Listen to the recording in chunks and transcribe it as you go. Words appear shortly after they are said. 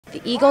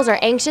The Eagles are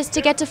anxious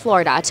to get to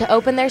Florida to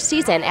open their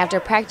season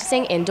after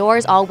practicing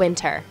indoors all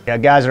winter. Yeah,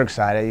 guys are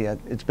excited.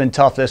 It's been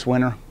tough this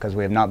winter because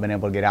we have not been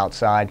able to get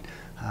outside,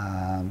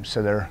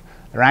 so they're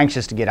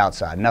anxious to get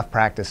outside. Enough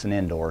practice and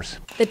indoors.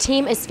 The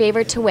team is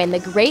favored to win the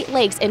Great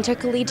Lakes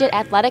Intercollegiate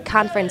Athletic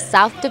Conference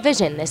South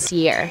Division this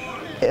year.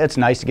 It's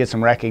nice to get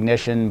some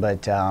recognition,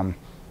 but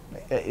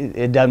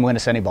it doesn't win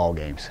us any ball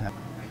games.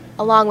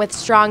 Along with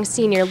strong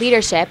senior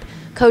leadership,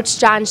 Coach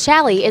John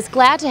Shalley is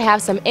glad to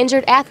have some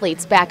injured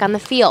athletes back on the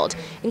field,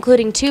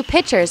 including 2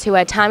 pitchers who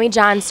had Tommy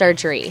John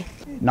surgery.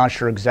 Not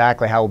sure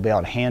exactly how we'll be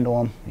able to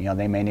handle them. You know,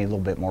 they may need a little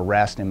bit more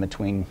rest in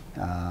between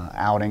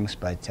outings,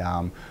 but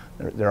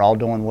they're all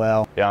doing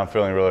well. Yeah, I'm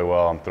feeling really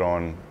well. I'm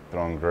throwing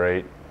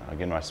great.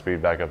 Getting my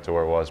speed back up to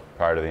where it was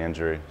prior to the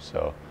injury.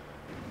 So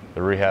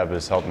the rehab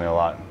has helped me a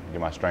lot,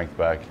 get my strength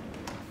back.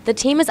 The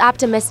team is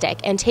optimistic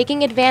and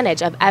taking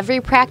advantage of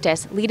every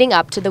practice leading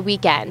up to the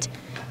weekend.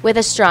 With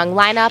a strong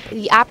lineup,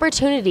 the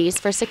opportunities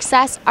for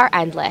success are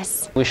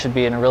endless. We should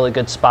be in a really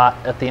good spot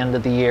at the end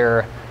of the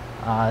year,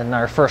 and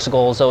our first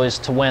goal is always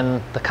to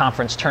win the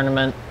conference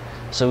tournament,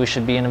 so we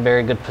should be in a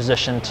very good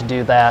position to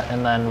do that,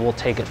 and then we'll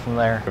take it from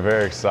there. We're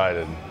very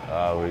excited.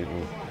 We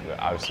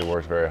obviously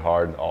worked very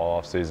hard all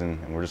off season,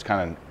 and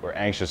we're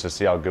anxious to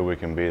see how good we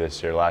can be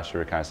this year. Last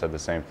year we kind of said the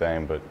same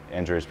thing, but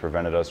injuries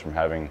prevented us from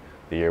having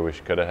the year we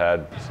could have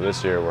had. So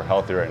this year we're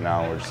healthy right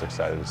now, and we're just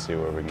excited to see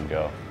where we can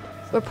go.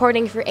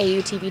 Reporting for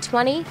AUTV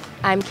 20,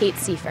 I'm Kate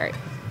Seifert.